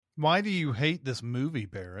Why do you hate this movie,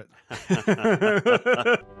 Barrett?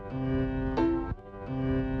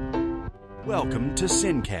 Welcome to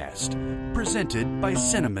Sincast, presented by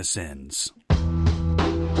CinemaSins.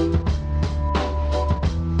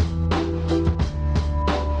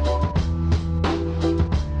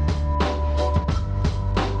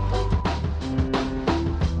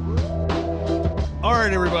 All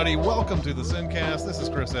right, everybody, welcome to the Sincast. This is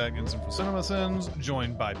Chris Atkinson from CinemaSins,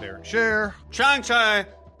 joined by Barrett Share. Chang Chai.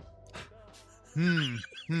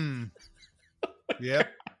 Yep.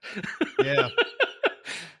 Yeah.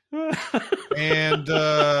 And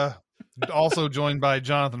also joined by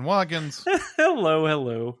Jonathan Watkins.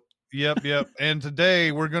 Hello. Yep. And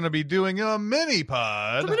today we're going to be doing a mini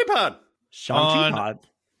pod. Shang-Chi pod.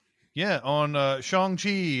 Yeah, on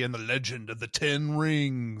Shang-Chi and the Legend of the Ten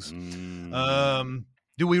Rings.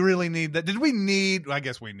 Do we really need that? Did we need? I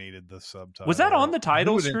guess we needed the subtitle. Was that on the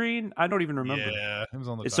title screen? I don't even remember. Yeah, it was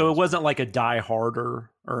on the title So it wasn't like a Die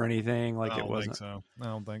Harder or anything. Like it wasn't. I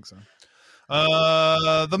don't think so.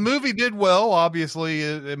 The movie did well.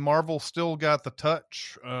 Obviously, Marvel still got the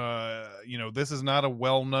touch. This is not a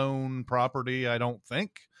well-known property, I don't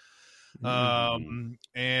think. And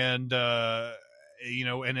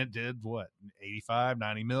it did what, 85,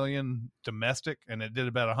 90 million domestic, and it did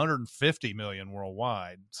about 150 million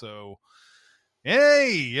worldwide. So,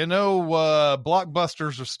 hey,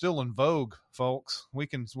 blockbusters are still in vogue, folks. I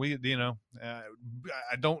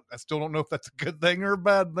still don't know if that's a good thing or a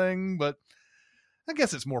bad thing, but I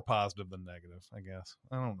guess it's more positive than negative, I guess.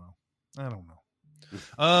 I don't know.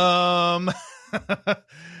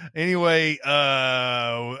 Anyway,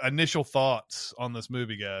 initial thoughts on this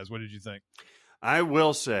movie, guys. What did you think? I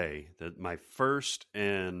will say that my first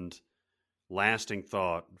and lasting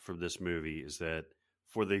thought for this movie is that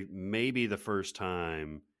for maybe the first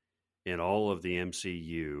time in all of the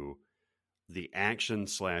MCU, the action /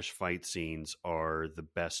 fight scenes are the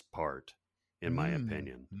best part, in my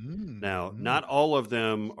opinion. Now, not all of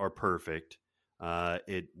them are perfect.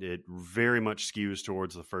 It very much skews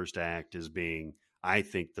towards the first act as being, I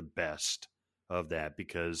think, the best of that,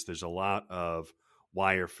 because there's a lot of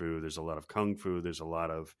wire fu, there's a lot of kung fu, there's a lot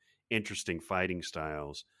of interesting fighting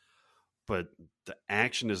styles, but the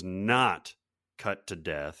action is not cut to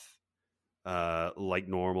death like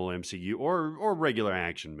normal MCU or regular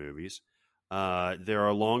action movies. There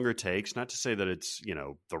are longer takes, not to say that it's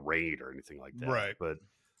The Raid or anything like that, right? But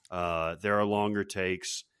there are longer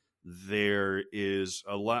takes. There is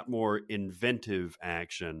a lot more inventive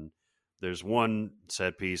action. There's one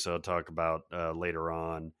set piece I'll talk about later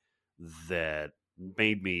on that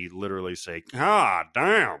made me literally say,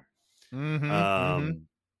 damn.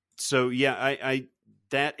 So yeah, I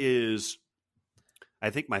that is,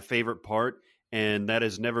 I think, my favorite part, and that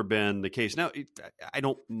has never been the case. Now, I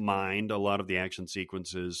don't mind a lot of the action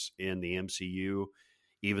sequences in the MCU,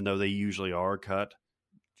 even though they usually are cut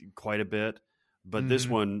quite a bit. But this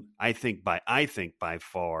one, I think by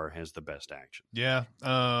far has the best action. Yeah.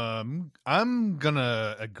 I'm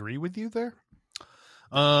gonna agree with you there.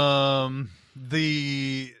 I've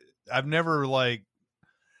never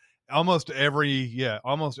almost every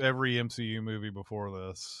MCU movie before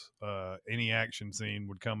this, any action scene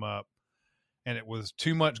would come up and it was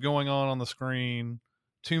too much going on the screen,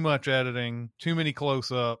 too much editing, too many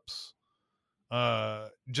close-ups,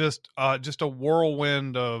 just a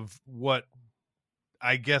whirlwind of what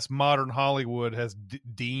I guess modern Hollywood has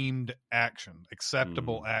deemed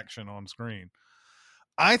acceptable action on screen.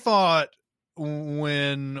 I thought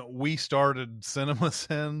when we started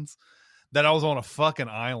CinemaSins that I was on a fucking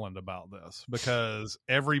island about this, because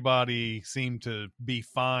everybody seemed to be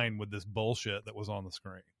fine with this bullshit that was on the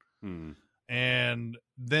screen. And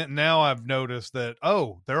then now I've noticed that,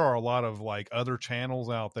 there are a lot of other channels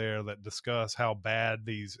out there that discuss how bad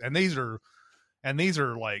these are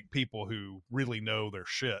like people who really know their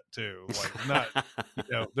shit too. Not,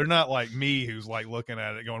 they're not like me who's looking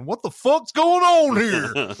at it going, what the fuck's going on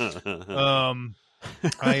here?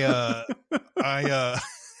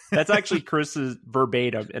 That's actually Chris's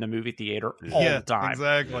verbatim in a movie theater all the time.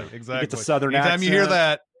 Exactly. You get the Southern anytime accent.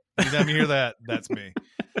 you hear that, that's me.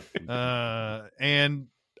 And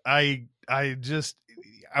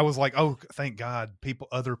I was like, oh, thank God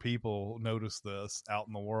other people notice this out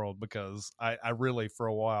in the world, because I really, for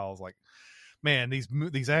a while, I was like, man,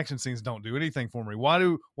 these action scenes don't do anything for me. Why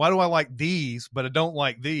do I like these, but I don't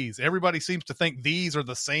like these? Everybody seems to think these are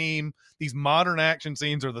the same. These modern action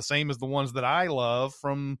scenes are the same as the ones that I love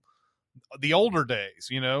from the older days,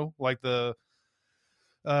 and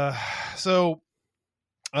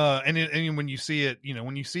when you see it,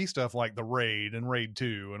 when you see stuff like The Raid and Raid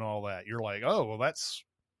 2 and all that, you're like, oh, well, that's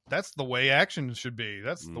that's the way action should be.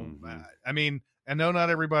 That's I mean, I know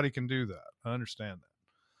not everybody can do that. I understand that.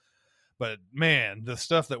 But man, the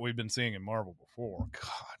stuff that we've been seeing in Marvel before,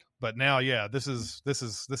 God. But now, yeah, this is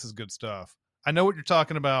good stuff. I know what you're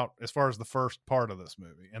talking about as far as the first part of this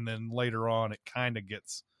movie, and then later on, it kind of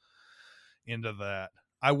gets into that.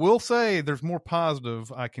 I will say there's more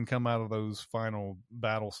positive I can come out of those final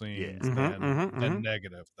battle scenes than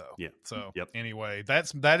negative, though. Yeah. So anyway,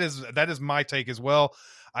 that is my take as well.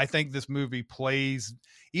 I think this movie plays,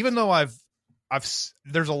 even though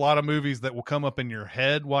there's a lot of movies that will come up in your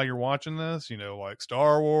head while you're watching this, you know, like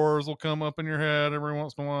Star Wars will come up in your head every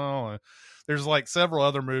once in a while. And there's like several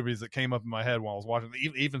other movies that came up in my head while I was watching,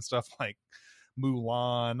 even stuff like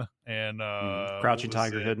Mulan and Crouching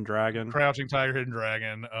Tiger, Hidden Dragon. What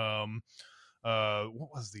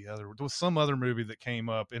was the other? There was some other movie that came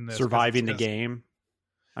up in this. Surviving the Game.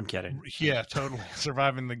 I'm kidding. Yeah, totally.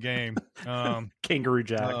 Surviving the Game. Kangaroo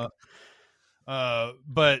Jack.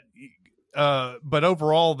 But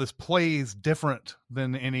overall, this plays different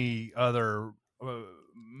than any other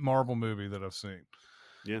Marvel movie that I've seen.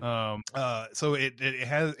 Yeah. So it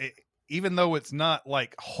has, even though it's not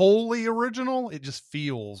like wholly original, it just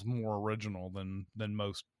feels more original than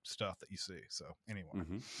most stuff that you see. So anyway,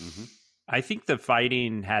 I think the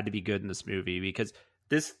fighting had to be good in this movie because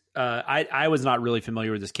this, I was not really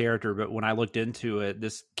familiar with this character, but when I looked into it,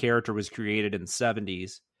 this character was created in the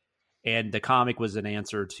 70s. And the comic was an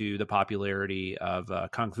answer to the popularity of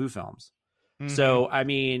kung fu films. Mm-hmm. So, I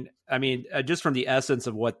mean, just from the essence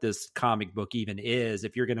of what this comic book even is,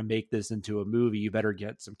 if you're going to make this into a movie, you better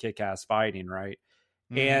get some kick-ass fighting, right?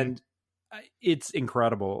 Mm-hmm. And it's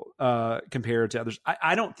incredible compared to others.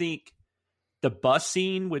 I don't think the bus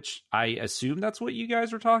scene, which I assume that's what you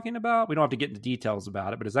guys are talking about. We don't have to get into details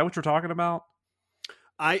about it, but is that what you're talking about?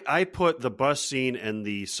 I put the bus scene and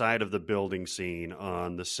the side of the building scene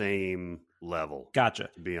on the same level.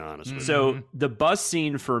 Gotcha. To be honest with you. So the bus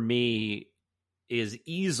scene for me is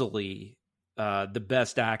easily the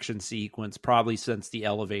best action sequence, probably since the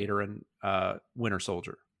elevator and Winter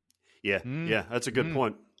Soldier. Yeah, yeah, that's a good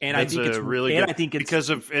point. And that's I think it's really good. I think it's,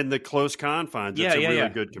 because of in the close confines. It's a really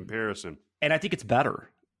good comparison. And I think it's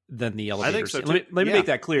better than the elevator. I think so too. Let me make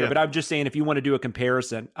that clear. But I'm just saying, if you want to do a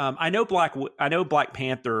comparison, I know Black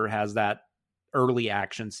Panther has that early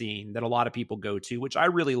action scene that a lot of people go to, which I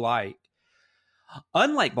really like.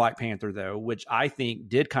 Unlike Black Panther, though, which I think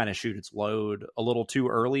did kind of shoot its load a little too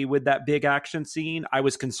early with that big action scene, I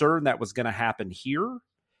was concerned that was going to happen here.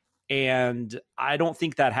 And I don't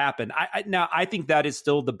think that happened. I think that is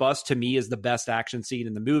still, the bus to me is the best action scene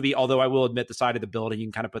in the movie, although I will admit the side of the building, you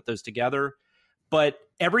can kind of put those together. But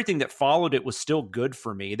everything that followed it was still good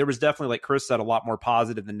for me. There was definitely, like Chris said, a lot more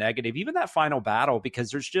positive than negative. Even that final battle,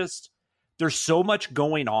 because there's so much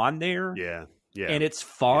going on there. Yeah. Yeah. And it's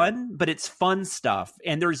fun, but it's fun stuff.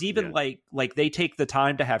 And there's even like they take the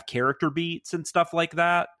time to have character beats and stuff like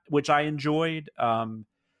that, which I enjoyed. I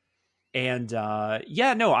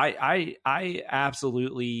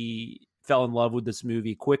absolutely fell in love with this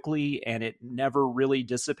movie quickly, and it never really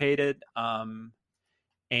dissipated. I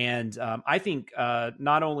think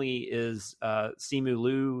not only is Simu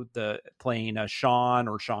Liu playing Sean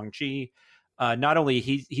or Shang-Chi, not only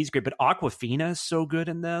he's great, but Awkwafina is so good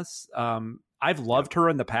in this. I've loved her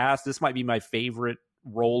in the past. This might be my favorite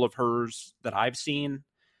role of hers that I've seen.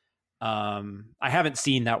 I haven't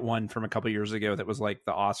seen that one from a couple years ago that was like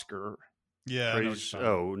the Oscar. Yeah. The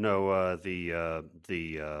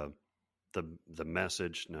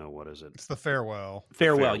Message. No, what is it? It's the Farewell.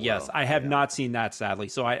 Farewell. Yes, I have not seen that, sadly.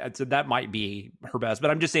 So I said that might be her best.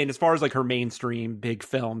 But I'm just saying, as far as like her mainstream big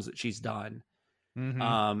films that she's done,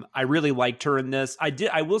 I really liked her in this.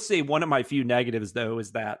 I will say one of my few negatives, though,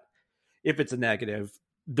 is that if it's a negative,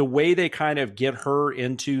 the way they kind of get her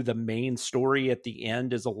into the main story at the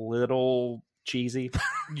end is a little cheesy.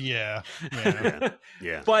 Yeah.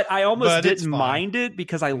 But I almost didn't mind it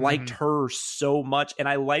because I liked her so much, and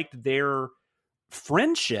I liked their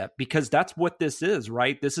friendship, because that's what this is,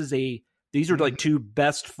 right? These are like two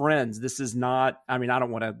best friends. This is not, I mean, I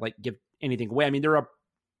don't want to like give anything away. I mean,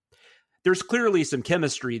 there's clearly some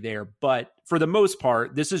chemistry there, but for the most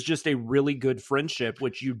part, this is just a really good friendship,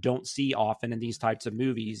 which you don't see often in these types of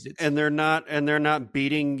movies. And they're not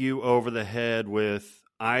beating you over the head with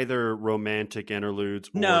either romantic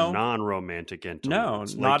interludes or non-romantic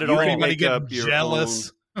interludes. No, not at all. Anybody get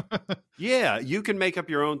jealous? Yeah, you can make up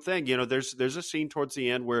your own thing. You know, there's a scene towards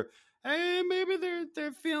the end where, hey, maybe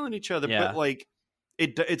they're feeling each other, but like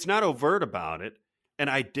it's not overt about it, and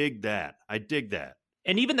I dig that.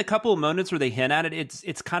 And even the couple of moments where they hint at it,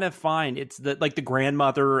 it's kind of fine. It's the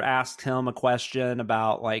grandmother asked him a question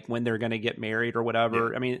about like when they're going to get married or whatever.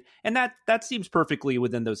 Yeah. I mean, and that seems perfectly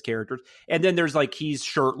within those characters. And then there's like he's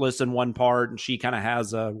shirtless in one part, and she kind of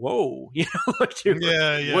has a whoa, look to her.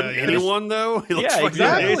 Yeah. Wouldn't anyone though? He looks Yeah, fucking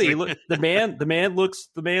exactly. amazing. Look,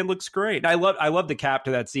 the man looks great. I love the cap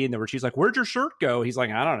to that scene there where she's like, "Where'd your shirt go?" He's like,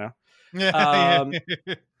 "I don't know." Yeah.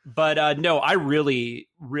 But no, I really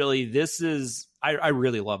I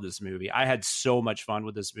really love this movie. I had so much fun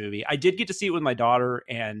with this movie. I did get to see it with my daughter,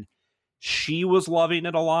 and she was loving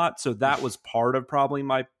it a lot. So that was part of probably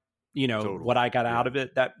my, Totally. what I got out of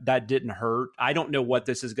it. That didn't hurt. I don't know what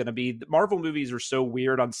this is going to be. The Marvel movies are so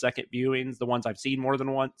weird on second viewings, the ones I've seen more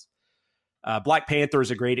than once. Black Panther is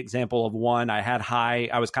a great example of one I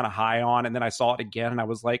was kind of high on, and then I saw it again, and I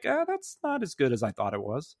was like, that's not as good as I thought it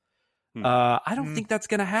was. I don't think that's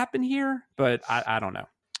going to happen here, but I don't know.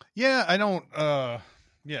 Yeah, I don't.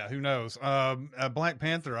 Who knows? Black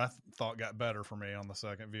Panther, I thought got better for me on the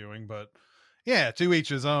second viewing, but yeah, to each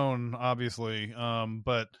his own, obviously. Yeah,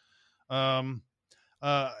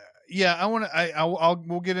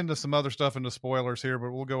 we'll get into some other stuff into spoilers here,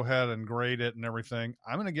 but we'll go ahead and grade it and everything.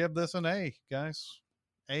 I'm going to give this an A, guys.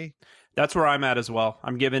 A. That's where I'm at as well.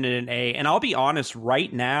 I'm giving it an A. And I'll be honest,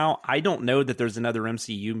 right now, I don't know that there's another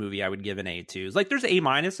MCU movie I would give an A to. Like, there's A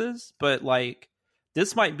minuses, but like,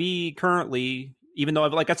 this might be currently, even though,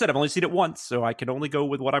 like I said, I've only seen it once, so I can only go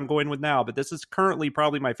with what I'm going with now, but this is currently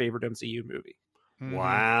probably my favorite MCU movie.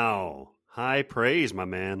 Wow. High praise, my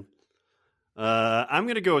man. I'm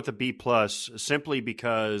going to go with the B+, simply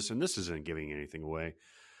because, and this isn't giving anything away,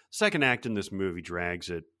 second act in this movie drags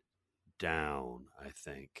it down, I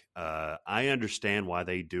think. I understand why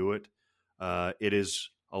they do it. It is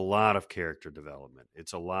a lot of character development.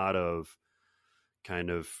 It's a lot of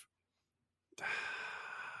kind of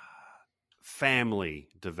family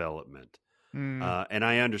development. And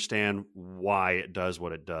I understand why it does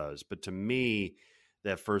what it does. But to me,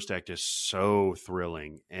 that first act is so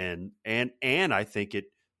thrilling. And I think it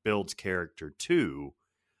builds character too,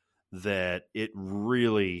 that it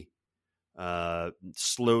really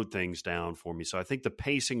slowed things down for me. So I think the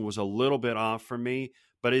pacing was a little bit off for me,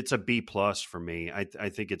 but it's a B+ for me. I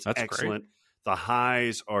think it's That's excellent. great. The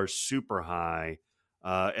highs are super high,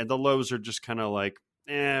 and the lows are just kind of like,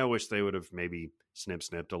 I wish they would have maybe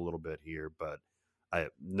snipped a little bit here, but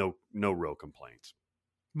no real complaints.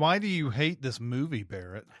 Why do you hate this movie,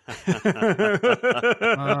 Barrett?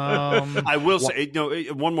 I will say,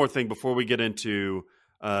 one more thing before we get into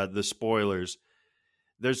the spoilers.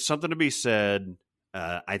 There's something to be said.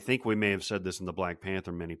 I think we may have said this in the Black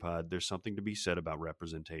Panther mini-pod. There's something to be said about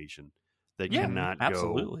representation that cannot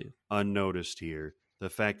absolutely go unnoticed here. The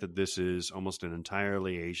fact that this is almost an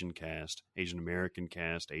entirely Asian cast, Asian American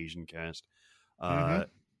cast, Asian cast,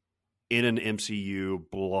 in an MCU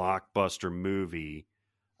blockbuster movie,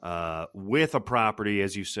 with a property,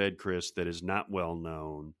 as you said, Chris, that is not well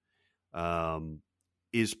known,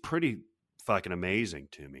 is pretty fucking amazing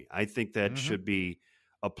to me. I think that should be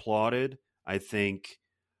applauded. I think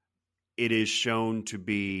it is shown to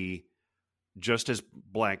be just as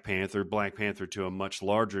Black Panther to a much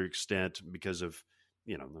larger extent because of,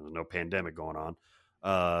 there's no pandemic going on.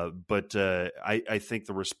 But I think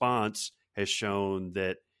the response has shown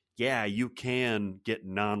that, you can get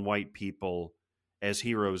non-white people as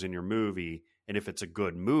heroes in your movie. And if it's a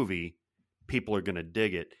good movie, people are going to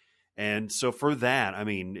dig it. And so for that, I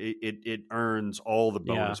mean, it earns all the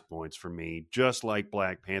bonus points for me, just like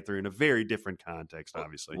Black Panther in a very different context,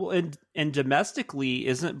 obviously. Well, and domestically,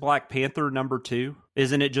 isn't Black Panther number 2?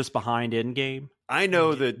 Isn't it just behind Endgame? I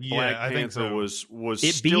know that Black Panther was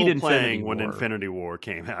still playing when Infinity War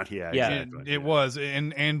came out. Yeah, exactly. It was.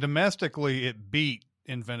 And domestically, it beat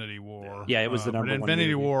Infinity War. Yeah, it was the number one.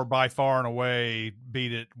 Infinity War by far and away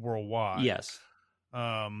beat it worldwide. Yes.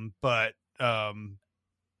 But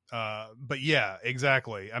yeah,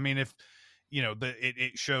 exactly. I mean, if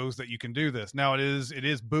it shows that you can do this. Now it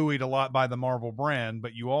is buoyed a lot by the Marvel brand,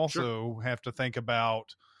 but you also have to think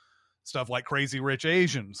about stuff like Crazy Rich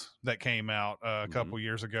Asians that came out a couple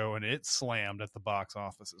years ago, and it slammed at the box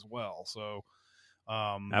office as well. So,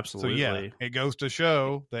 absolutely. So yeah, it goes to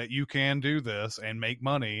show that you can do this and make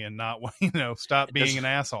money and not, stop being an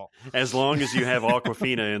asshole. As long as you have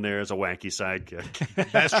Awkwafina in there as a wacky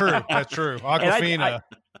sidekick. That's true. Awkwafina.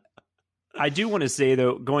 I do want to say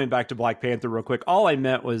though, going back to Black Panther real quick, all I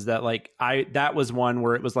meant was that that was one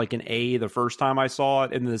where it was like an A the first time I saw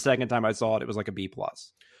it, and then the second time I saw it, it was like a B+.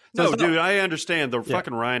 So no, dude, I understand. The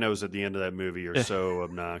fucking rhinos at the end of that movie are so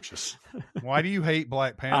obnoxious. Why do you hate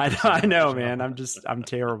Black Panther? I know, man. I'm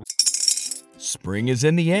terrible. Spring is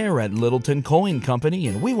in the air at Littleton Coin Company,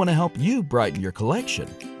 and we want to help you brighten your collection.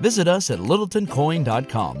 Visit us at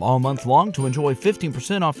littletoncoin.com all month long to enjoy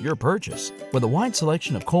 15% off your purchase. With a wide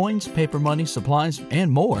selection of coins, paper money, supplies,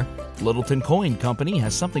 and more, Littleton Coin Company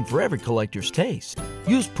has something for every collector's taste.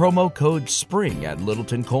 Use promo code SPRING at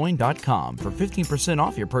littletoncoin.com for 15%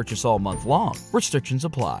 off your purchase all month long. Restrictions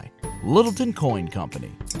apply. Littleton Coin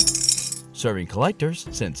Company. Serving collectors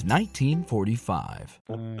since 1945.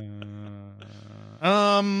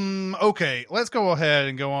 Okay, let's go ahead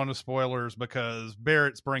and go on to spoilers because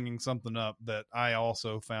Barrett's bringing something up that I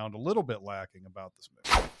also found a little bit lacking about this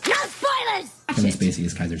movie. No spoilers! Kevin Spacey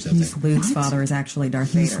is Kaiser Soze. He's Luke's father is actually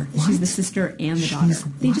Darth Vader. She's the sister and the daughter.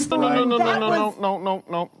 They just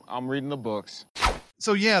No. I'm reading the books.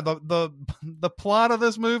 So yeah, the plot of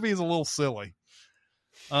this movie is a little silly.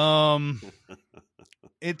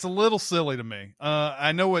 It's a little silly to me.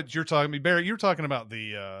 I know what you're talking about, Barrett. You're talking about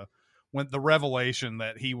the when the revelation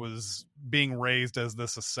that he was being raised as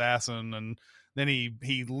this assassin, and then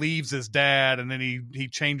he leaves his dad, and then he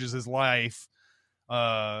changes his life,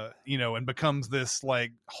 and becomes this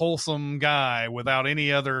like wholesome guy without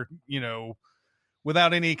any other,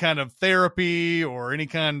 without any kind of therapy or any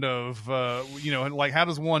kind of, like how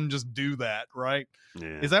does one just do that, right?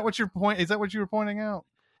 Yeah. Is that what your point? Is that what you were pointing out?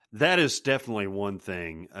 That is definitely one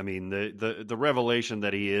thing. I mean, the revelation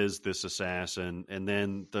that he is this assassin, and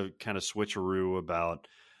then the kind of switcheroo about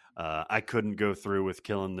I couldn't go through with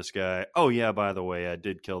killing this guy. Oh yeah, by the way, I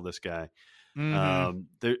did kill this guy.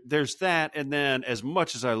 Mm-hmm. There's that, and then as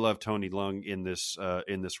much as I love Tony Leung in this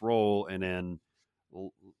role, and in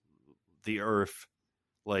The Earth,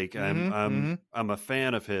 like I'm a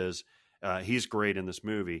fan of his. He's great in this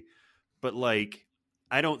movie, but like.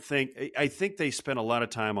 I think they spent a lot of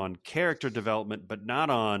time on character development, but not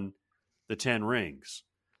on the 10 rings.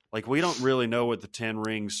 Like we don't really know what the 10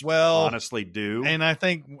 rings honestly do. And I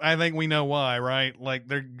think we know why, right? Like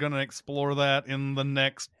they're going to explore that in the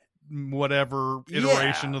next whatever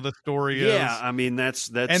iteration of the story is. Yeah, I mean that's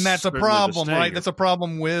a problem, right? That's a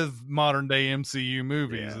problem with modern day MCU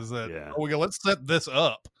movies is that let's set this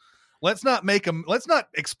up. Let's not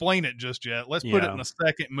explain it just yet. Let's put it in a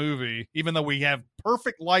second movie, even though we have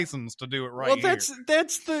perfect license to do it right here.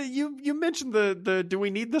 That's the you mentioned the do we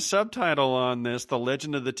need the subtitle on this, The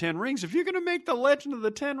Legend of the Ten Rings? If you're gonna make The Legend of the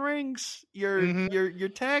Ten Rings your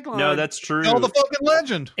tagline. No, that's true. Tell the fucking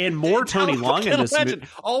legend. And more Tony Leung in this movie.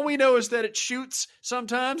 All we know is that it shoots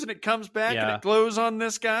sometimes and it comes back and it glows on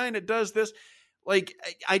this guy and it does this. Like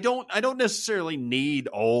I don't necessarily need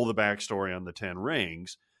all the backstory on the Ten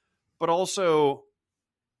Rings. But also,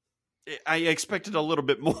 I expected a little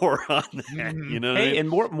bit more on that, you know. Hey, and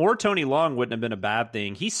more Tony Leung wouldn't have been a bad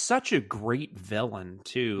thing. He's such a great villain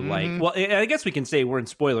too. Mm-hmm. Like, well, I guess we can say we're in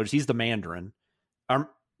spoilers. He's the Mandarin.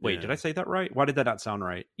 Did I say that right? Why did that not sound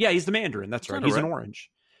right? Yeah, he's the Mandarin. That's right. He's an orange.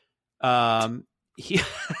 They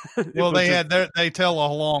tell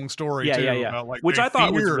a long story too. About, like, which I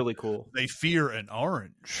thought was really cool. They fear an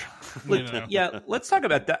orange. Let's talk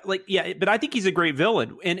about that. But I think he's a great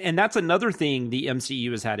villain, and that's another thing the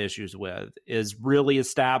MCU has had issues with is really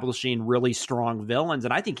establishing really strong villains,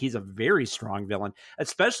 and I think he's a very strong villain,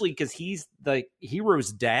 especially because he's the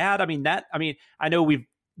hero's dad. I know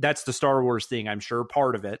that's the Star Wars thing. I'm sure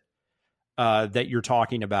part of it. That you're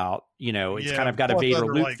talking about, it's kind of got a Vader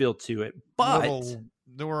Luke feel to it, but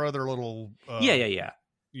there were other little,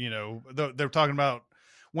 they're talking about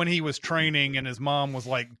when he was training and his mom was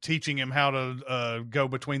like teaching him how to go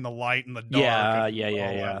between the light and the dark.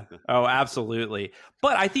 Yeah. Oh, absolutely.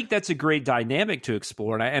 But I think that's a great dynamic to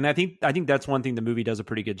explore. And I think that's one thing the movie does a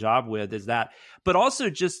pretty good job with is that, but also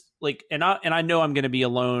just like, and I know I'm going to be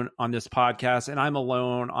alone on this podcast and I'm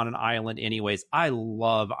alone on an island anyways. I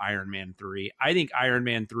love Iron Man 3. I think Iron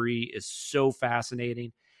Man 3 is so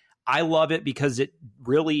fascinating. I love it because it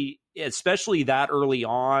really, especially that early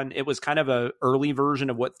on, it was kind of a early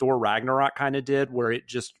version of what Thor Ragnarok kind of did, where it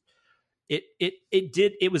just,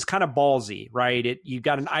 it was kind of ballsy, right? You've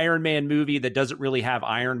got an Iron Man movie that doesn't really have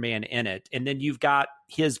Iron Man in it. And then you've got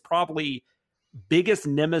his probably biggest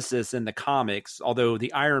nemesis in the comics, although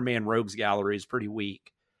the Iron Man Rogues Gallery is pretty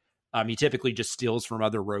weak. He typically just steals from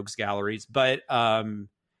other Rogues Galleries, but, and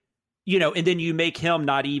then you make him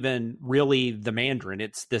not even really the Mandarin.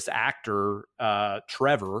 It's this actor,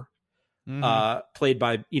 Trevor, played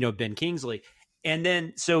by, Ben Kingsley. And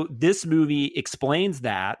then, so this movie explains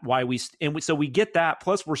that so we get that.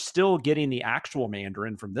 Plus we're still getting the actual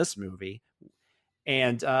Mandarin from this movie.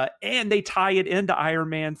 And they tie it into Iron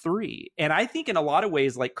Man 3. And I think in a lot of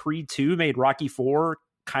ways, like Creed 2 made Rocky 4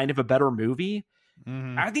 kind of a better movie.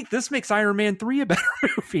 I think this makes Iron Man 3 a better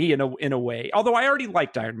movie in a way. Although I already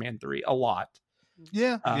liked Iron Man 3 a lot.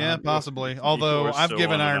 Yeah, possibly. Although You're I've still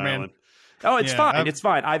given on an Iron Man. island. Oh, it's Yeah, fine. It's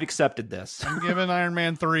fine. I've accepted this. I'm giving Iron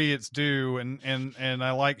Man 3 its due, and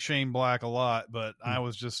I like Shane Black a lot, but I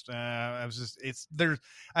was just it's there.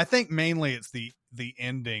 I think mainly it's the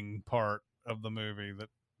ending part of the movie that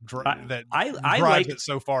I drives like it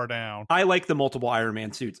so far down. I like the multiple Iron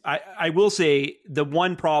Man suits. I will say the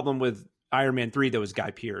one problem with Iron Man 3 though is Guy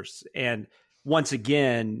Pearce, and once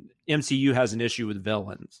again, MCU has an issue with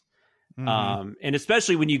villains. Mm-hmm. And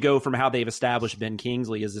especially when you go from how they've established Ben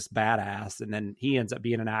Kingsley as this badass, and then he ends up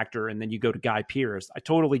being an actor, and then you go to Guy Pearce. I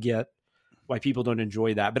totally get why people don't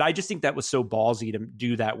enjoy that, but I just think that was so ballsy to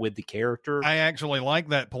do that with the character. I actually like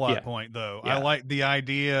that plot point, though. Yeah. I like the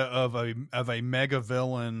idea of a mega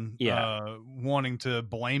villain wanting to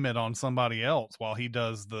blame it on somebody else while he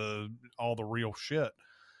does all the real shit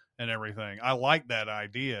and everything. I like that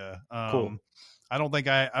idea. Cool. I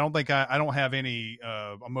don't have any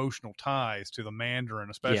emotional ties to the Mandarin,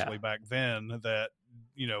 especially back then, that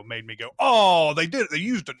made me go, oh, they did it. They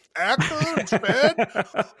used an actor instead.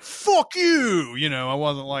 Fuck you. I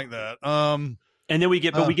wasn't like that. And then we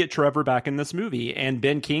get Trevor back in this movie, and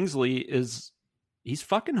Ben Kingsley he's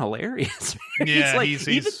fucking hilarious. Yeah,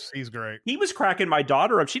 he's great. He was cracking my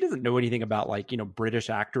daughter up. She doesn't know anything about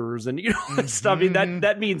British actors and stuff. I mean,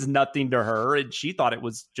 that means nothing to her, and she thought it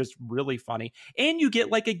was just really funny. And you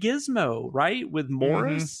get like a gizmo, right, with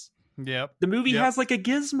Morris. Mm-hmm. Yep. The movie has like a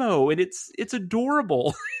gizmo, and it's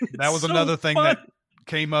adorable. That was another thing that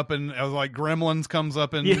came up, and I was like, Gremlins comes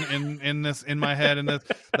up in this in my head, and the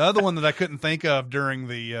other one that I couldn't think of during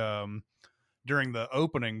the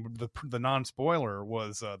opening, the non-spoiler,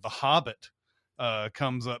 was The Hobbit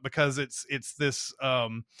comes up, because it's this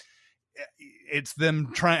it's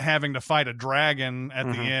them having to fight a dragon at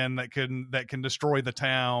the end that can destroy the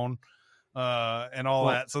town and all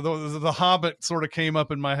that. So the Hobbit sort of came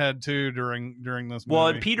up in my head too during this movie. Well,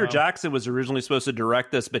 and Peter Jackson was originally supposed to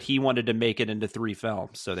direct this, but he wanted to make it into 3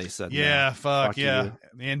 films, so they said, yeah, fuck yeah. you.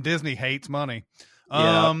 And Disney hates money.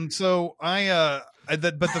 Yeah. So but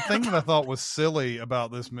the thing that I thought was silly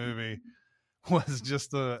about this movie was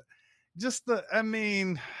just the I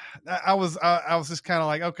mean, I was just kind of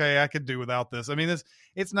like, okay, I could do without this. I mean,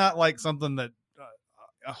 it's not like something that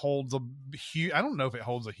holds a huge, I don't know if it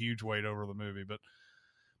holds a huge weight over the movie, but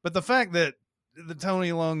the fact that the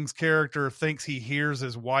Tony Leung's character thinks he hears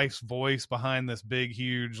his wife's voice behind this big,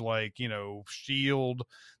 huge, shield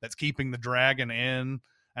that's keeping the dragon in.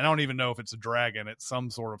 I don't even know if it's a dragon. It's some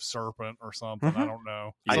sort of serpent or something. I don't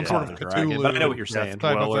know. Some sort of Cthulhu. But I know what you're saying.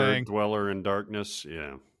 Type of thing. Dweller in darkness.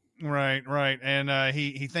 Yeah. Right. And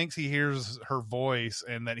he thinks he hears her voice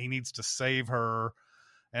and that he needs to save her.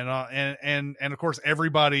 And of course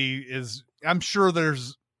everybody is, I'm sure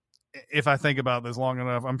there's, if I think about this long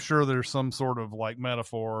enough, I'm sure there's some sort of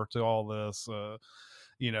metaphor to all this,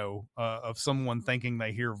 of someone thinking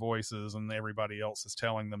they hear voices and everybody else is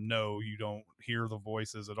telling them, no, you don't hear the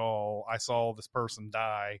voices at all. I saw this person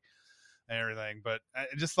die and everything, but I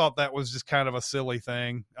just thought that was just kind of a silly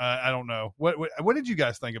thing. I don't know. What did you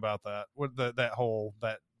guys think about that? What that whole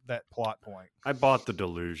that plot point? I bought the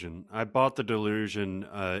delusion.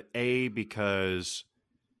 Because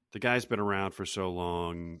the guy's been around for so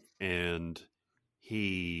long and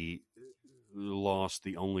he lost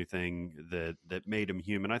the only thing that made him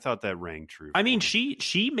human. I thought that rang true. I mean,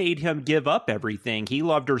 she made him give up everything. He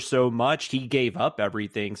loved her so much, he gave up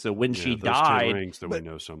everything. So when she died, rings that we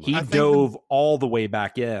know so much. he dove all the way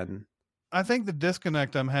back in. I think the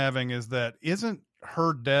disconnect I'm having is that isn't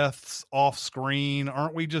her deaths off screen?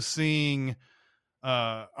 Aren't we just seeing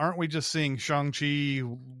Shang-Chi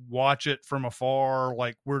watch it from afar?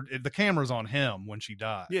 Like the camera's on him when she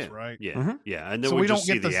dies, right? Yeah. Yeah. And then so we we just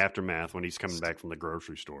don't see get the aftermath when he's coming back from the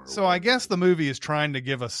grocery store. So I guess the movie is trying to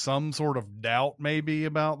give us some sort of doubt maybe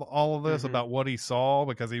about all of this, about what he saw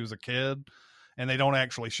because he was a kid, and they don't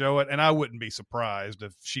actually show it. And I wouldn't be surprised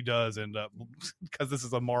if she does end up, because this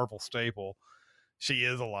is a Marvel staple, she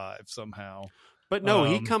is alive somehow. But no,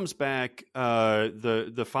 he comes back.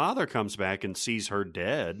 The father comes back and sees her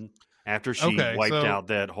dead after she wiped out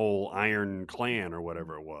that whole Iron Clan or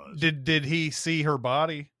whatever it was. Did he see her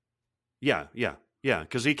body? Yeah.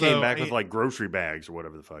 Because he came back with grocery bags or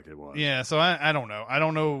whatever the fuck it was. Yeah, so I don't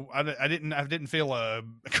know. I didn't feel a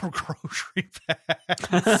grocery bag.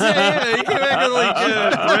 Yeah, he came back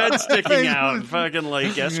with bread sticking out and fucking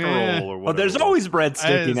escarole or whatever. Oh, there's always bread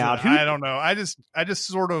sticking out. I don't know. I just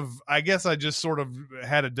sort of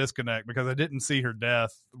had a disconnect because I didn't see her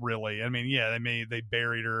death really. I mean, yeah, they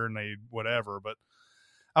buried her and they whatever, but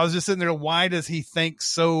I was just sitting there. Why does he think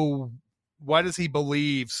so he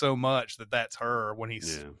believe so much that that's her when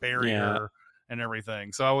he's burying her and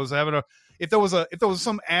everything? So I was having if there was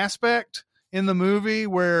some aspect in the movie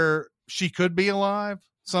where she could be alive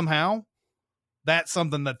somehow, that's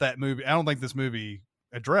something that movie, I don't think this movie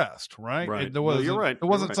addressed, right? Right. You're right. There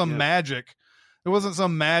wasn't some magic. There wasn't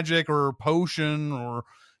some magic or potion or,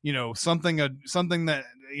 something that,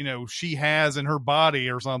 she has in her body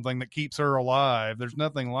or something that keeps her alive. There's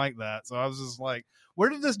nothing like that. So I was just like, where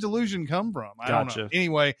did this delusion come from? I don't know.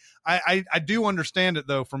 Anyway, I do understand it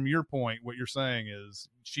though. From your point, what you're saying is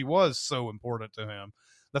she was so important to him.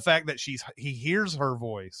 The fact that he hears her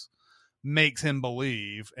voice makes him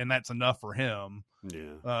believe, and that's enough for him.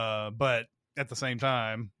 Yeah. But at the same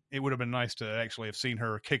time, it would have been nice to actually have seen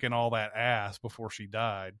her kicking all that ass before she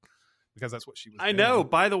died, because that's what she was doing. Know.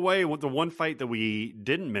 By the way, the one fight that we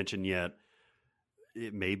didn't mention yet,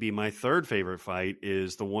 it may be my third favorite fight,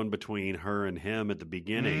 is the one between her and him at the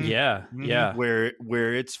beginning. Yeah.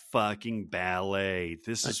 Where it's fucking ballet.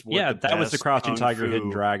 This is what that was the Crouching Tiger, Hidden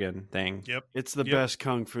Dragon thing. Yep. It's the best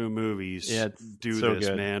kung fu movies. Do so this,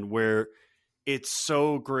 good. man. Where it's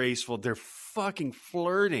so graceful. They're fucking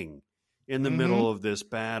flirting in the middle of this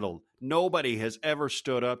battle. Nobody has ever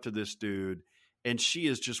stood up to this dude, and she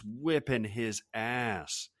is just whipping his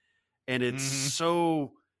ass. And it's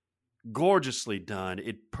so gorgeously done.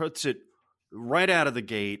 It puts it right out of the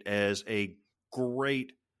gate as a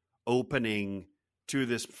great opening to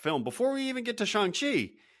this film before we even get to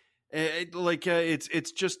Shang-Chi.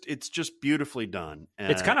 It's just beautifully done.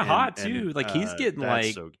 It's kind of hot too. Like he's getting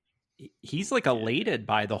he's like elated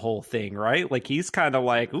by the whole thing, right? Like he's kind of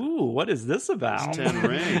like, ooh, what is this about? 10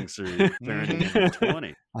 rings or turning into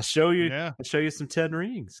 20. I'll show you. Yeah. I'll show you some 10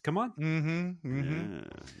 rings. Come on.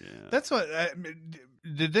 Yeah. That's what.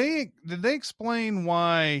 Did they explain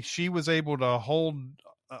why she was able to hold?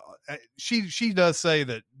 She does say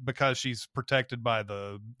that because she's protected by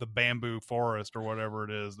the bamboo forest or whatever it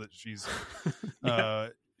is that she's.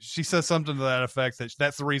 She says something to that effect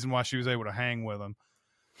that's the reason why she was able to hang with him.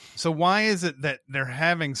 So why is it that they're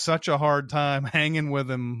having such a hard time hanging with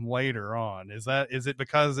him later on? Is it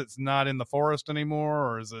because it's not in the forest anymore,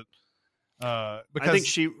 or is it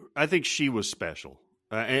because I think she was special.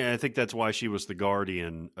 And I think that's why she was the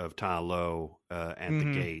guardian of Tai Lo at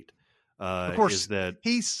the gate. Of course, is that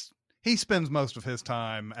he spends most of his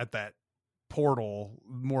time at that portal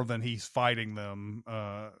more than he's fighting them.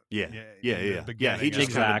 He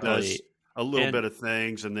just kind of does a little bit of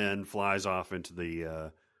things and then flies off into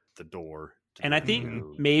the door. And I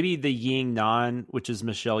think maybe the Ying Nan, which is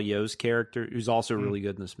Michelle Yeoh's character, who's also really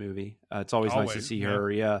good in this movie. It's always nice to see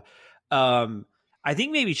her. Yeah. I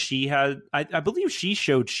think maybe she had, I believe she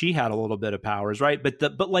showed she had a little bit of powers, right?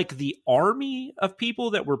 But like the army of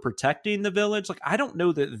people that were protecting the village, like I don't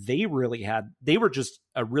know that they really had, they were just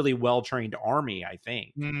a really well-trained army, I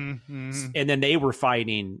think. And then they were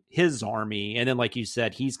fighting his army. And then, like you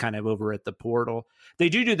said, he's kind of over at the portal. They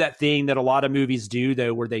do that thing that a lot of movies do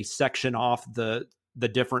though, where they section off the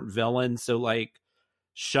different villains. So like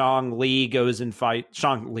Shang-Chi goes and fights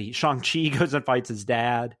his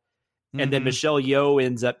dad. And then Michelle Yeoh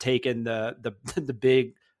ends up taking the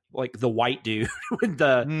big, like the white dude with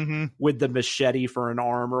the machete for an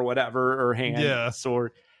arm or whatever, or hand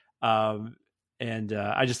sword. And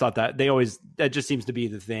I just thought that that just seems to be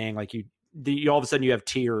the thing. Like you all of a sudden you have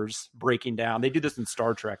tears breaking down. They do this in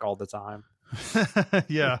Star Trek all the time.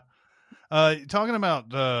 Yeah. Talking about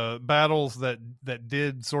battles that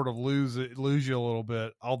did sort of lose you a little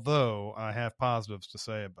bit, although I have positives to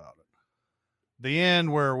say about it. The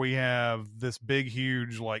end where we have this big,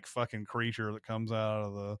 huge, like fucking creature that comes out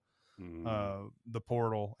of the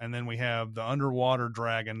portal, and then we have the underwater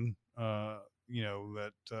dragon. Who is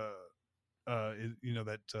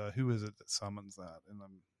it that summons that? And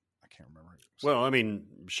I can't remember. Well, I mean,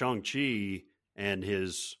 Shang-Chi and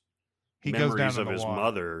his he goes memories down of his water.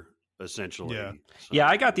 Mother, essentially. Yeah. Yeah,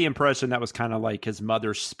 I got the impression that was kind of like his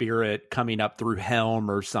mother's spirit coming up through Helm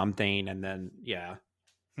or something, and then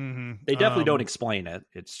they definitely don't explain it.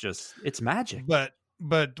 It's just it's magic.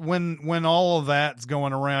 But when all of that's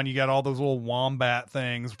going around, you got all those little wombat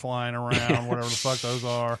things flying around, whatever the fuck those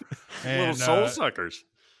are, and, little soul suckers.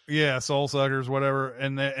 Yeah, soul suckers, whatever,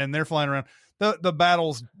 and they're flying around. The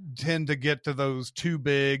battles tend to get to those too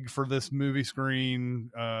big for this movie screen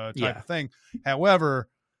type of thing. However,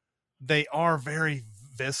 they are very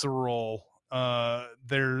visceral.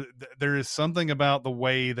 There is something about the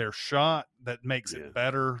way they're shot that makes it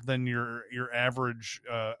better than your average.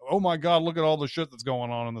 Oh my God, look at all the shit that's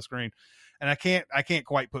going on the screen, and I can't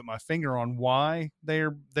quite put my finger on why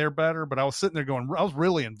they're better. But I was sitting there going, I was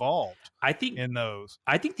really involved. I think in those.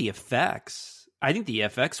 I think the effects I think the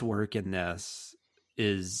FX work in this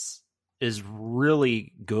is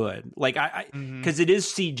really good. Like because it is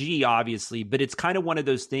CG obviously, but it's kind of one of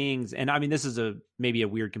those things. And I mean, this is maybe a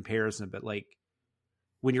weird comparison, but like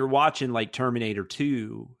when you're watching like Terminator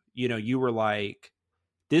 2, you know, you were like,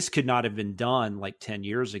 this could not have been done like 10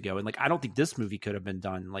 years ago. And like, I don't think this movie could have been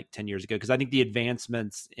done like 10 years ago. Cause I think the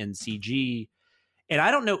advancements in CG, and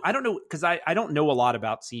I don't know, cause I don't know a lot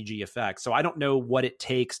about CG effects. So I don't know what it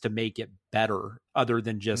takes to make it better other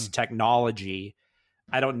than just technology.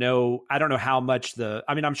 I don't know how much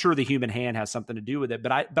I'm sure the human hand has something to do with it,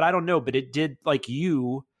 but I don't know, but it did like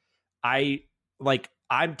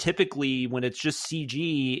I'm typically, when it's just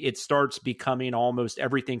CG, it starts becoming almost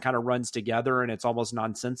everything kind of runs together and it's almost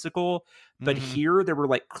nonsensical. But here there were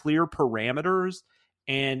like clear parameters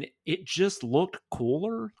and it just looked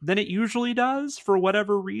cooler than it usually does for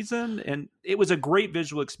whatever reason. And it was a great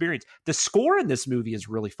visual experience. The score in this movie is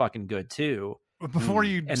really fucking good too. Before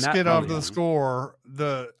you skid off to the score,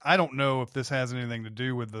 I don't know if this has anything to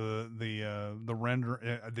do with the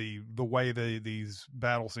render, the way these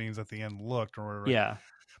battle scenes at the end looked, or whatever. Yeah.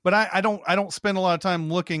 But I don't spend a lot of time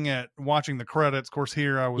watching the credits. Of course,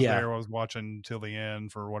 here I was there. I was watching till the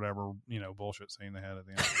end for whatever bullshit scene they had at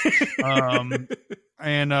the end.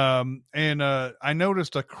 and I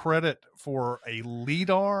noticed a credit for a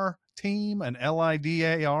LIDAR team, an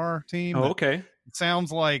LIDAR team. Oh, okay. It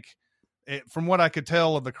sounds like. From what I could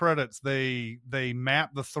tell of the credits, they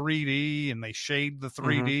map the 3D and they shade the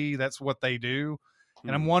 3D. That's what they do.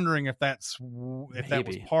 And I'm wondering if that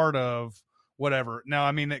was part of whatever. Now,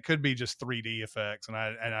 I mean, it could be just 3D effects, and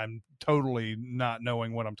I'm totally not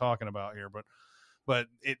knowing what I'm talking about here, but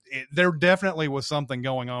there definitely was something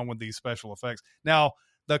going on with these special effects. Now,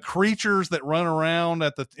 the creatures that run around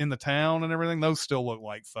in the town and everything, those still look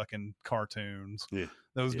like fucking cartoons. Yeah.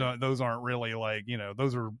 Those aren't really like,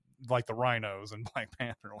 those are like the rhinos and Black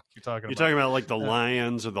Panther, like you're talking about like the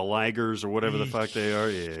lions or the ligers or whatever the fuck they are.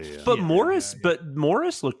 Yeah. But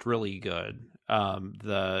Morris looked really good.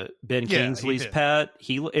 The Ben Kingsley's pet,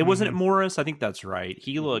 it wasn't Morris. I think that's right.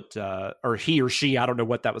 He looked, or he or she, I don't know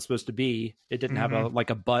what that was supposed to be. It didn't have a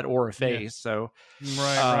butt or a face. So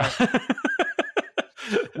right.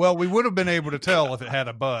 Well, we would have been able to tell if it had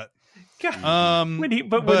a butt.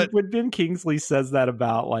 When Ben Kingsley says that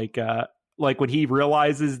about like when he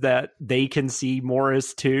realizes that they can see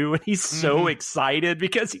Morris too, and he's so excited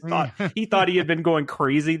because he thought he had been going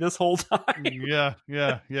crazy this whole time. Yeah.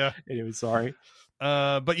 Anyway, sorry.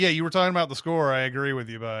 But yeah, you were talking about the score. I agree with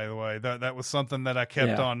you, by the way. That was something that I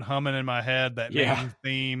kept on humming in my head, that main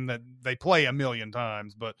theme that they play a million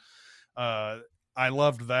times, but I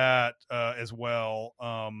loved that as well.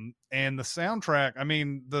 And the soundtrack, I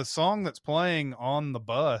mean, the song that's playing on the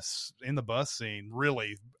bus, in the bus scene,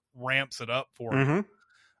 really ramps it up for me.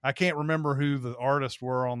 I can't remember who the artists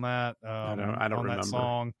were on that. I don't remember that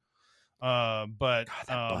song. But God,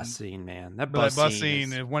 that bus scene, man, that bus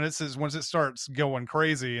scene is... once it starts going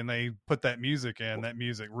crazy and they put that music in, that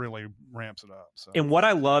music really ramps it up. So. And what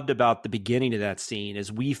I loved about the beginning of that scene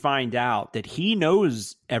is we find out that he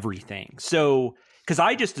knows everything. So, because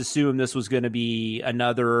I just assumed this was going to be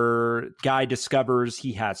another guy discovers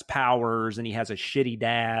he has powers and he has a shitty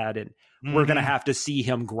dad, and we're going to have to see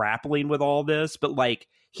him grappling with all this. But like,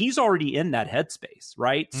 he's already in that headspace,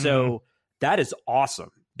 right? So that is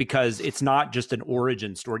awesome, because it's not just an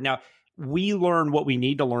origin story. Now, we learn what we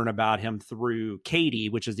need to learn about him through Katie,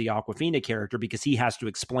 which is the Awkwafina character, because he has to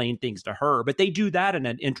explain things to her. But they do that in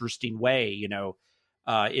an interesting way.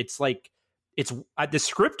 It's like, the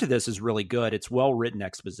script to this is really good. It's well-written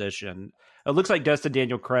exposition. It looks like Destin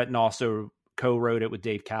Daniel Cretton also co-wrote it with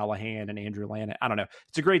Dave Callahan and Andrew Lannon. I don't know.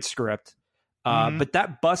 It's a great script. But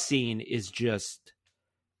that bus scene is just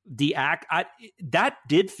the act. That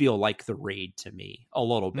did feel like The Raid to me a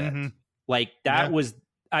little bit. Like that was,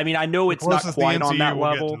 I mean, I know it's not quite on that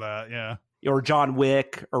level, or John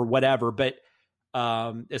Wick or whatever, but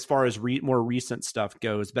as far as more recent stuff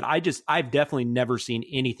goes, but I've definitely never seen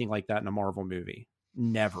anything like that in a Marvel movie.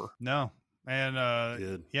 Never. No. And I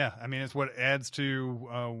mean, it's what adds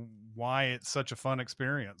to why it's such a fun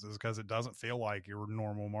experience, is because it doesn't feel like your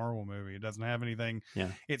normal Marvel movie. It doesn't have anything.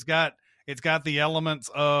 It's got the elements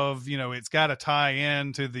of, it's got to tie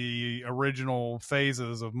in to the original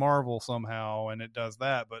phases of Marvel somehow, and it does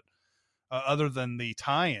that. But other than the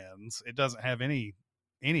tie-ins, it doesn't have any.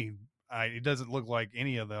 It doesn't look like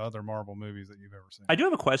any of the other Marvel movies that you've ever seen. I do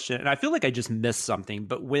have a question, and I feel like I just missed something.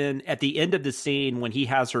 But when at the end of the scene, when he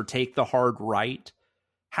has her take the hard right,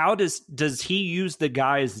 how does he use the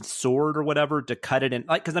guy's sword or whatever to cut it in?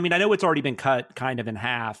 Like, because I mean, I know it's already been cut kind of in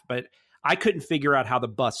half, but I couldn't figure out how the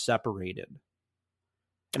bus separated.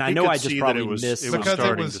 And I He know could I just see that probably it was missed. it was Because it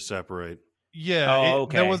starting was- to separate. Yeah, Oh,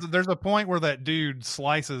 okay. There's a point where that dude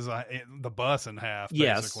slices the bus in half,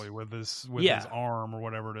 Yes. basically with his Yeah. arm or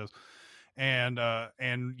whatever it is, and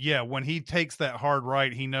yeah, when he takes that hard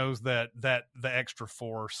right, he knows that the extra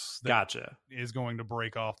force that Gotcha. is going to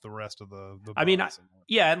break off the rest of the I mean, bus.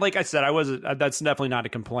 Yeah, and like I said, that's definitely not a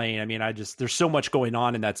complaint. I mean, there's so much going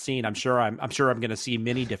on in that scene. I'm sure I'm going to see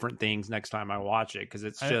many different things next time I watch it because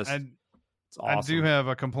it's just it's awesome. I do have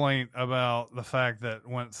a complaint about the fact that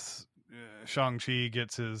once Shang-Chi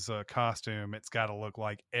gets his costume, it's got to look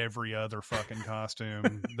like every other fucking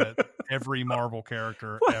costume that every Marvel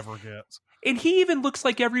character ever gets. And he even looks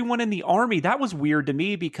like everyone in the army. That was weird to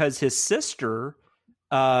me because his sister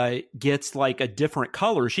gets like a different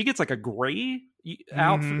color. She gets like a gray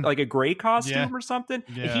outfit, like a gray costume or something.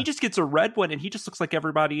 Yeah. And he just gets a red one, and he just looks like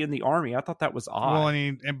everybody in the army. I thought that was odd.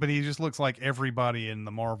 Well, but he just looks like everybody in the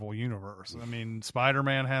Marvel universe. I mean,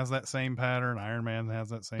 Spider-Man has that same pattern. Iron Man has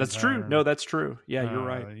that same. That's pattern. true. No, that's true. Yeah, you're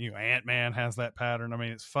right. Ant-Man has that pattern. I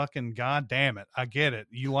mean, it's fucking goddamn it. I get it.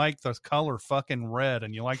 You like the color fucking red,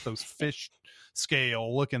 and you like those fish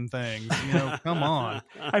scale looking things. You know, come on.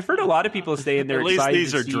 I've heard a lot of people saying they're At least excited.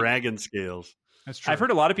 these to are see, dragon scales. That's true. I've heard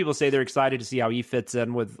a lot of people say they're excited to see how he fits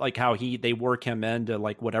in with like how they work him into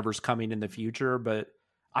like whatever's coming in the future. But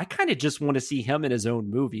I kind of just want to see him in his own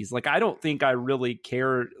movies. Like, I don't think I really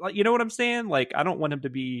care. Like, you know what I'm saying? Like, I don't want him to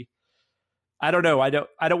be. I don't know. I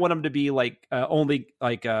don't want him to be like only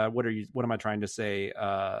like what am I trying to say?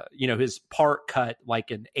 His part cut like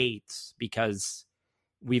in eighths because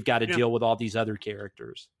we've got to deal with all these other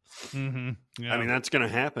characters. Mm-hmm. Yeah. I mean, that's going to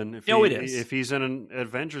happen if it is. If he's in an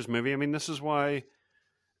Avengers movie. I mean, this is why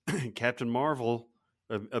Captain Marvel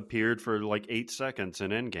appeared for like 8 seconds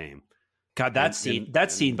in Endgame. God, that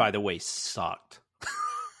scene, by the way, sucked.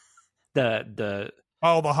 the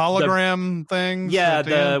hologram things. Yeah,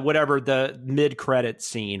 the mid-credit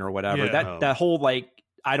scene or whatever. Yeah. That whole like,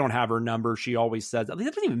 I don't have her number. She always says that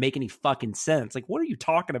doesn't even make any fucking sense. Like, what are you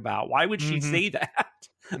talking about? Why would she say that?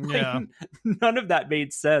 Yeah. None of that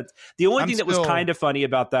made sense. The only thing that was kind of funny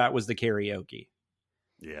about that was the karaoke.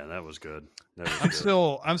 Yeah, that was good. I'm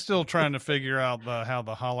still trying to figure out how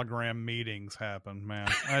the hologram meetings happen, man.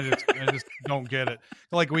 I just don't get it.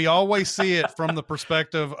 Like, we always see it from the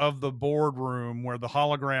perspective of the boardroom where the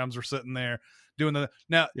holograms are sitting there doing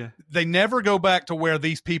they never go back to where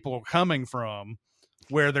these people are coming from,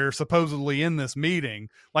 where they're supposedly in this meeting.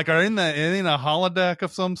 Like, are in a holodeck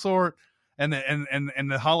of some sort, and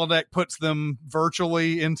the holodeck puts them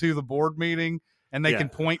virtually into the board meeting, and they can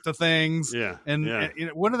point to things. Yeah. And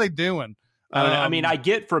what are they doing? I mean, I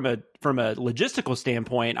get from a logistical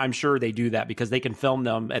standpoint, I'm sure they do that because they can film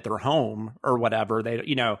them at their home or whatever. They,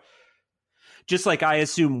 just like I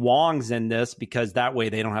assume Wong's in this because that way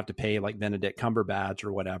they don't have to pay like Benedict Cumberbatch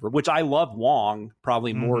or whatever, which I love Wong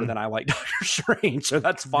probably more than I like Doctor Strange. So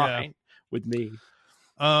that's fine with me.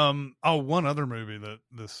 One other movie that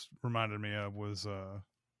this reminded me of was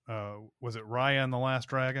it Raya and the Last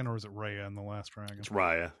Dragon, or was it Raya and the Last Dragon? It's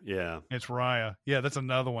Raya, yeah. It's Raya. Yeah, that's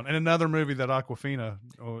another one. And another movie that Aquafina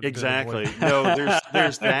exactly. No,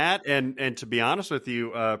 there's that, and to be honest with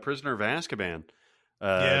you, Prisoner of Azkaban.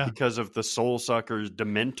 Because of the Soul Suckers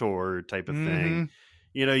Dementor type of thing.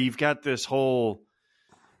 You've got this whole,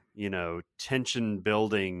 tension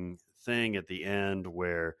building thing at the end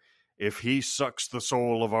where if he sucks the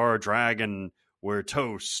soul of our dragon, we're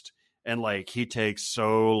toast. And like, he takes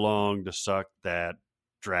so long to suck that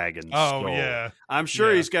dragon's soul. Yeah. I'm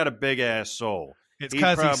sure he's got a big ass soul. It's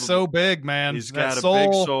because he's so big, man. He's that got soul, a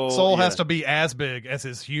big soul. Soul has to be as big as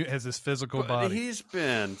his physical body. He's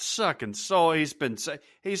been sucking soul. He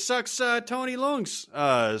sucks Tony Leung's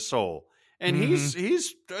soul, and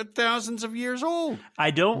he's thousands of years old.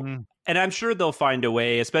 I don't, and I'm sure they'll find a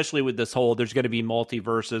way, especially with this whole. There's going to be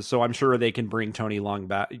multiverses, so I'm sure they can bring Tony Leung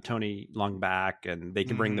back, and they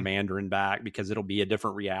can bring the Mandarin back because it'll be a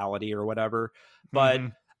different reality or whatever. But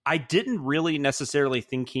I didn't really necessarily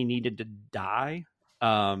think he needed to die.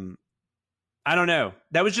 I don't know.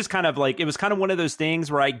 That was just kind of like, it was kind of one of those things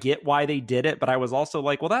where I get why they did it, but I was also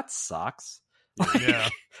like, well, that sucks. Yeah.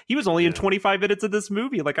 He was only in 25 minutes of this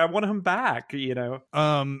movie. Like, I want him back,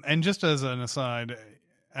 And just as an aside,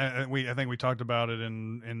 I think we talked about it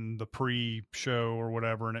in the pre-show or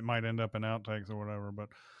whatever, and it might end up in outtakes or whatever, but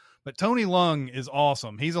Tony Leung is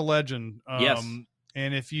awesome. He's a legend. Yes.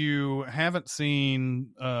 And if you haven't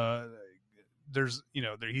seen,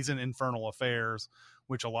 he's in Infernal Affairs,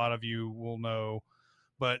 which a lot of you will know.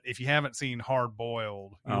 But if you haven't seen Hard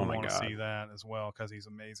Boiled, you'll want to see that as well because he's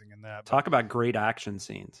amazing in that. Talk about great action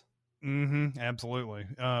scenes. Absolutely.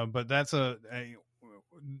 But that's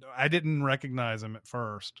I didn't recognize him at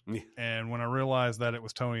first. Yeah. And when I realized that it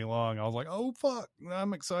was Tony Leung, I was like, oh, fuck,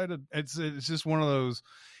 I'm excited. It's just one of those,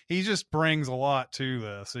 he just brings a lot to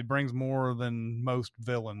this. He brings more than most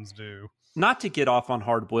villains do. Not to get off on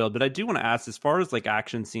Hard Boiled, but I do want to ask, as far as like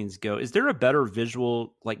action scenes go, is there a better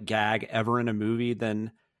visual like gag ever in a movie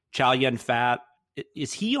than Chow Yun-fat?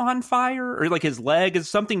 Is he on fire, or like his leg is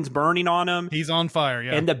something's burning on him? He's on fire,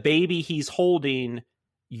 yeah. And the baby he's holding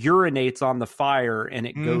urinates on the fire and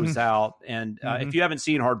it goes out. And if you haven't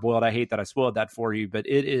seen Hard Boiled, I hate that I spoiled that for you, but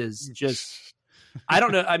it is just, I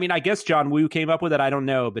don't know. I mean, I guess John Woo came up with it. I don't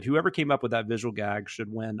know, but whoever came up with that visual gag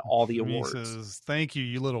should win all the awards. He says, thank you,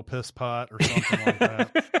 you little piss pot, or something like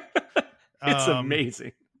that. It's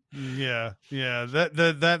amazing. Yeah.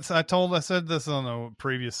 That's I said this on a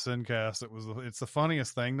previous Sincast. It's the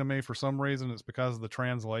funniest thing to me for some reason. It's because of the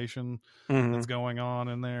translation that's going on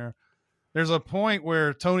in there. There's a point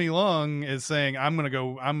where Tony Leung is saying, I'm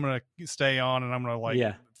gonna stay on, and I'm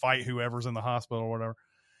gonna fight whoever's in the hospital or whatever.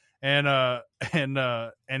 And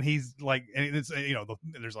he's like, and it's,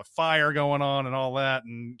 there's a fire going on and all that,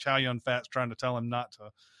 and Chow Yun-fat's trying to tell him not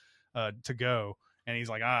to go. And he's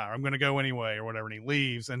like, I'm going to go anyway, or whatever. And he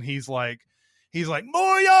leaves, and he's like,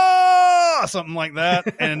 Moya! Something like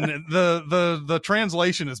that. And the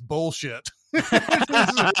translation is bullshit.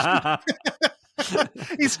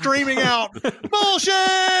 He's screaming out, bullshit!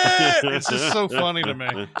 It's just so funny to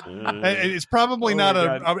me. It's probably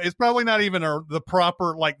it's probably not even the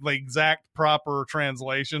proper, like the exact proper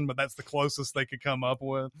translation, but that's the closest they could come up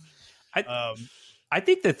with. I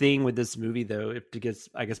think the thing with this movie, though, to get,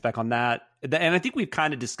 I guess, back on that, and I think we've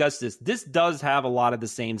kind of discussed this does have a lot of the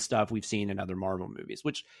same stuff we've seen in other Marvel movies,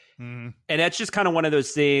 which, and that's just kind of one of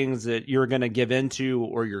those things that you're going to give into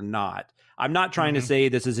or you're not. I'm not trying to say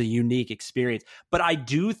this is a unique experience, but I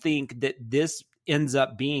do think that this ends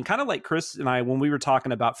up being kind of like Chris and I, when we were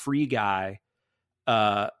talking about Free Guy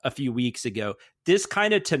a few weeks ago, this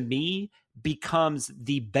kind of, to me, becomes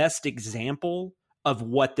the best example of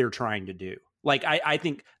what they're trying to do. Like, I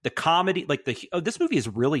think the comedy, like this movie is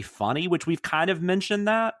really funny, which we've kind of mentioned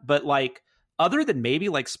that, but like, other than maybe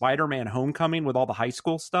like Spider-Man Homecoming with all the high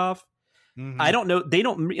school stuff, I don't know.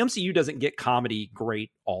 MCU doesn't get comedy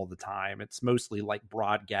great all the time. It's mostly like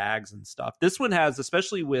broad gags and stuff. This one has,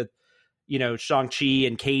 especially with, Shang-Chi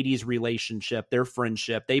and Katie's relationship, their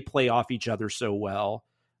friendship, they play off each other so well.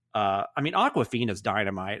 I mean, Awkwafina's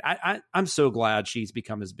dynamite. I'm so glad she's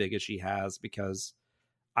become as big as she has, because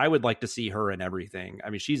I would like to see her in everything. I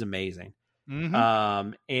mean, she's amazing.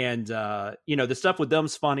 The stuff with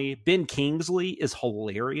them's funny. Ben Kingsley is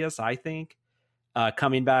hilarious, I think.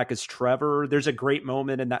 Coming back as Trevor. There's a great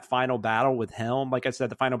moment in that final battle with him. Like I said,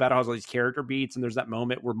 the final battle has all these character beats, and there's that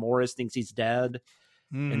moment where Morris thinks he's dead.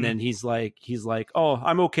 And then he's like, oh,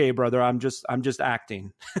 I'm okay, brother. I'm just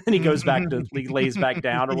acting. And he goes back he lays back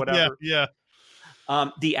down or whatever. Yeah.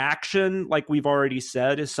 The action, like we've already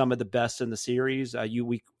said, is some of the best in the series.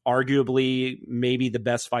 We arguably maybe the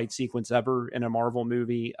best fight sequence ever in a Marvel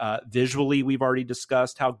movie. Visually, we've already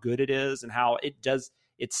discussed how good it is and how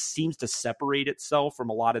it seems to separate itself from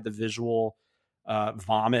a lot of the visual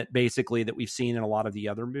vomit, basically, that we've seen in a lot of the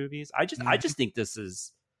other movies. I just think this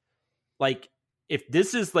is like, if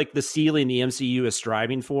this is like the ceiling the MCU is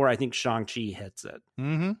striving for, I think Shang-Chi hits it.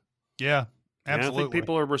 Yeah. Absolutely. And I think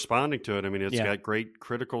people are responding to it. I mean, it's got great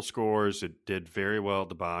critical scores. It did very well at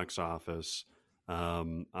the box office.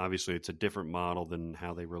 Obviously, it's a different model than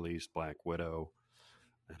how they released Black Widow.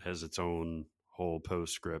 It has its own whole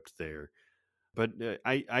postscript there. But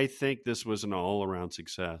I think this was an all-around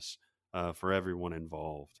success for everyone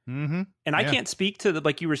involved. And I can't speak to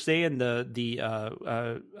like you were saying, the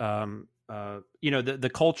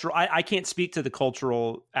cultural. I can't speak to the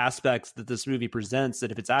cultural aspects that this movie presents,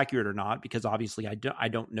 that if it's accurate or not, because obviously I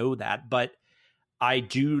don't know that. But I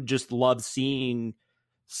do just love seeing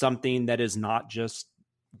something that is not just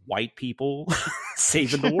white people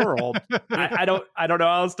saving the world. I don't know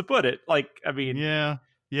how else to put it. Like, I mean, yeah,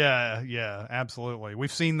 absolutely.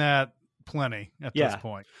 We've seen that plenty at this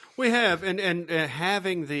point. We have, and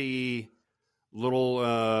having the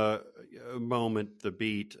little moment, the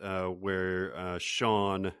beat where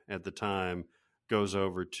Sean at the time goes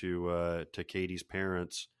over to Katie's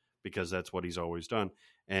parents, because that's what he's always done,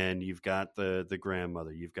 and you've got the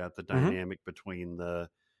grandmother, you've got the dynamic between the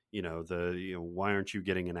why aren't you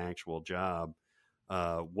getting an actual job,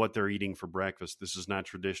 what they're eating for breakfast. This is not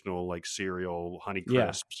traditional like cereal, Honey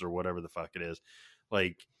Crisps or whatever the fuck it is.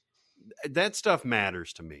 Like, that stuff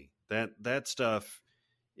matters to me. That stuff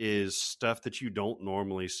is stuff that you don't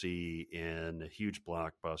normally see in a huge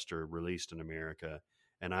blockbuster released in America.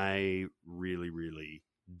 And I really, really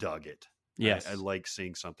dug it. Yes. I like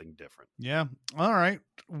seeing something different. Yeah. All right.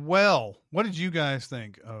 Well, what did you guys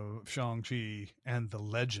think of Shang-Chi and the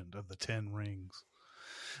Legend of the Ten Rings?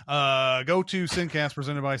 Go to Sincast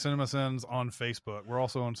presented by CinemaSins on Facebook. We're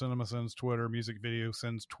also on CinemaSins Twitter, Music Video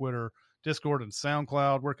Sins Twitter, Discord, and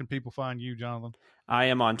SoundCloud. Where can people find you, Jonathan? I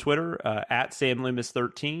am on Twitter at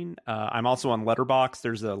SamLoomis13. I'm also on Letterboxd.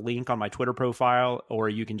 There's a link on my Twitter profile, or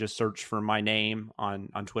you can just search for my name on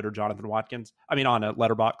Twitter, Jonathan Watkins. I mean, on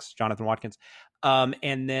Letterboxd, Jonathan Watkins.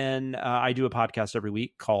 And then I do a podcast every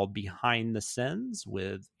week called Behind the Sins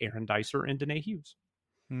with Aaron Dicer and Danae Hughes.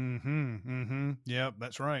 Yep,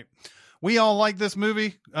 that's right. We all like this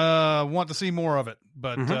movie. Want to see more of it,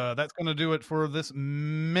 but that's going to do it for this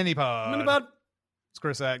mini pod. It's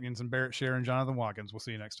Chris Atkins and Barrett Sher and Jonathan Watkins. We'll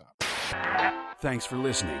see you next time. Thanks for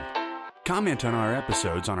listening. Comment on our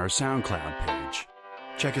episodes on our SoundCloud page.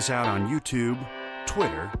 Check us out on YouTube,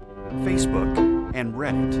 Twitter, Facebook, and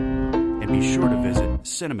Reddit. And be sure to visit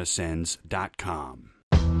cinemasins.com.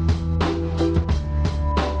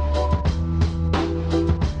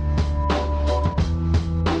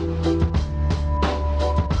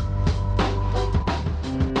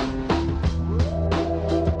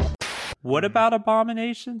 What about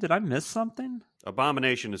Abomination? Did I miss something?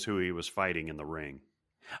 Abomination is who he was fighting in the ring.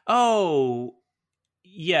 Oh,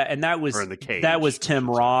 yeah, and that was Or in the cage, that was I Tim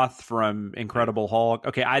should say. Roth from Incredible Hulk.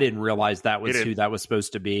 Okay, I didn't realize that was It who is. that was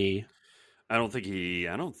supposed to be. I don't think he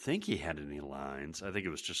had any lines. I think it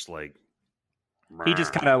was just like He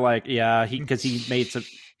just kind of like, yeah, because he made some.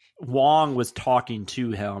 Wong was talking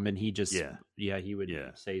to him, and he just, he would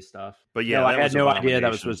say stuff. But yeah, no, I that had was no idea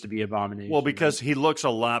that was Abomination. supposed to be Abomination. Well, because he looks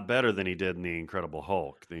a lot better than he did in the Incredible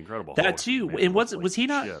Hulk. The Incredible that Hulk, too. man, And was looked he like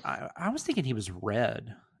not? shit. I was thinking he was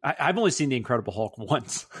red. I've only seen the Incredible Hulk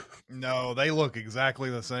once. No, they look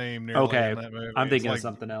exactly the same. Nearly Okay, in that movie. I'm It's thinking of like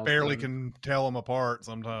something else. Barely then. can tell them apart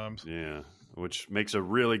sometimes. Yeah, which makes a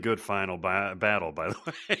really good final battle, by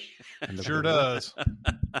the way. Sure does.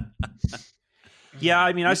 Yeah,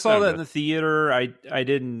 I mean, I You saw sound that good. in the theater. I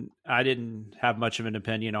didn't have much of an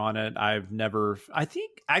opinion on it. I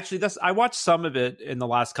think actually I watched some of it in the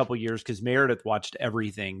last couple of years because Meredith watched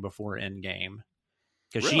everything before Endgame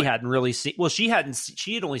because she Really? hadn't really seen. Well, she had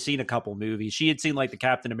only seen a couple movies. She had seen like the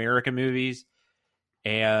Captain America movies,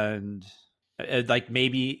 and like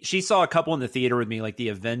maybe she saw a couple in the theater with me, like the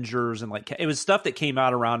Avengers, and like it was stuff that came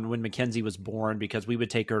out around when Mackenzie was born because we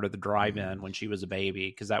would take her to the drive-in when she was a baby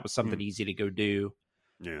because that was something easy to go do.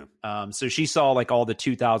 Yeah. So she saw like all the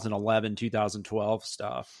 2011, 2012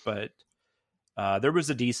 stuff, but there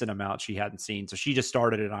was a decent amount she hadn't seen. So she just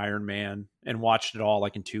started at Iron Man and watched it all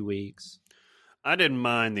like in 2 weeks. I didn't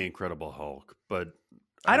mind the Incredible Hulk, but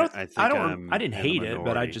I think didn't in the hate it,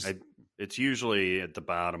 but minority. It's usually at the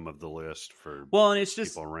bottom of the list for well, and it's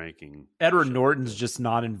just people ranking. Edward shit. Norton's just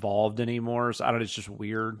not involved anymore. So I don't know. It's just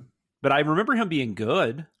weird, but I remember him being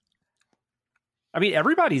good. I mean,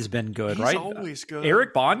 everybody's been good, He's right? always good.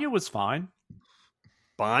 Eric Banya was fine.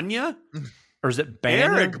 Banya? Or is it Banya?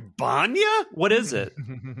 Eric Banya? What is it?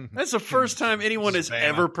 That's the first time anyone has Bana.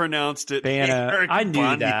 ever pronounced it. Bana. Eric I knew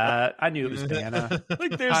Banya. that. I knew it was Bana.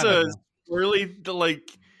 Like there's I don't a really like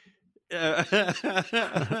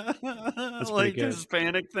like good.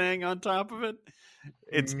 Hispanic thing on top of it.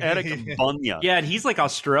 It's Eric Banya. Yeah, and he's like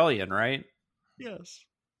Australian, right? Yes.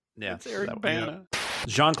 Yeah. It's Eric that- Bana.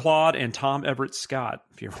 Jean-Claude and Tom Everett Scott,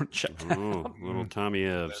 if you ever want to check that Ooh, out. little Tommy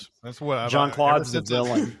Evs. That's what Jean-Claude's the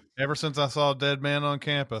villain. Ever since I saw Dead Man on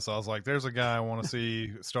Campus, I was like, "There's a guy I want to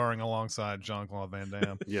see starring alongside Jean-Claude Van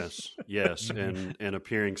Damme." Yes, yes, and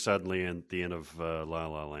appearing suddenly at the end of La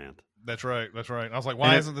La Land. That's right. That's right. I was like,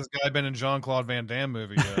 "Why hasn't this guy been in Jean-Claude Van Damme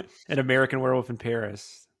movie yet?" An American Werewolf in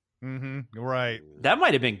Paris. Right. That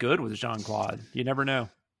might have been good with Jean-Claude. You never know.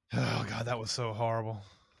 Oh God, that was so horrible.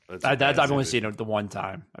 I've only seen it the one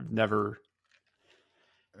time. I've never.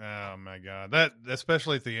 Oh my God, that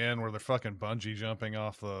especially at the end where they're fucking bungee jumping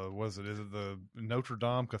off the is it the Notre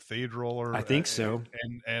Dame Cathedral or I think so.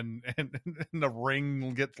 and the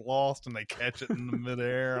ring gets lost and they catch it in the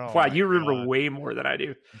midair. Oh Wow, my you remember God. way more than I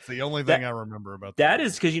do. It's the only thing I remember about That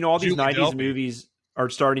is because all these Julie 90s Delpy. movies are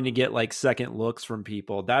starting to get like second looks from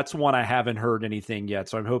people. That's one I haven't heard anything yet,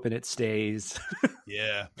 so I'm hoping it stays.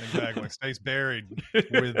 Yeah, exactly. Stays buried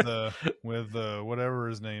with whatever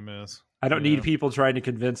his name is. I don't Yeah. need people trying to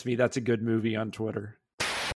convince me that's a good movie on Twitter.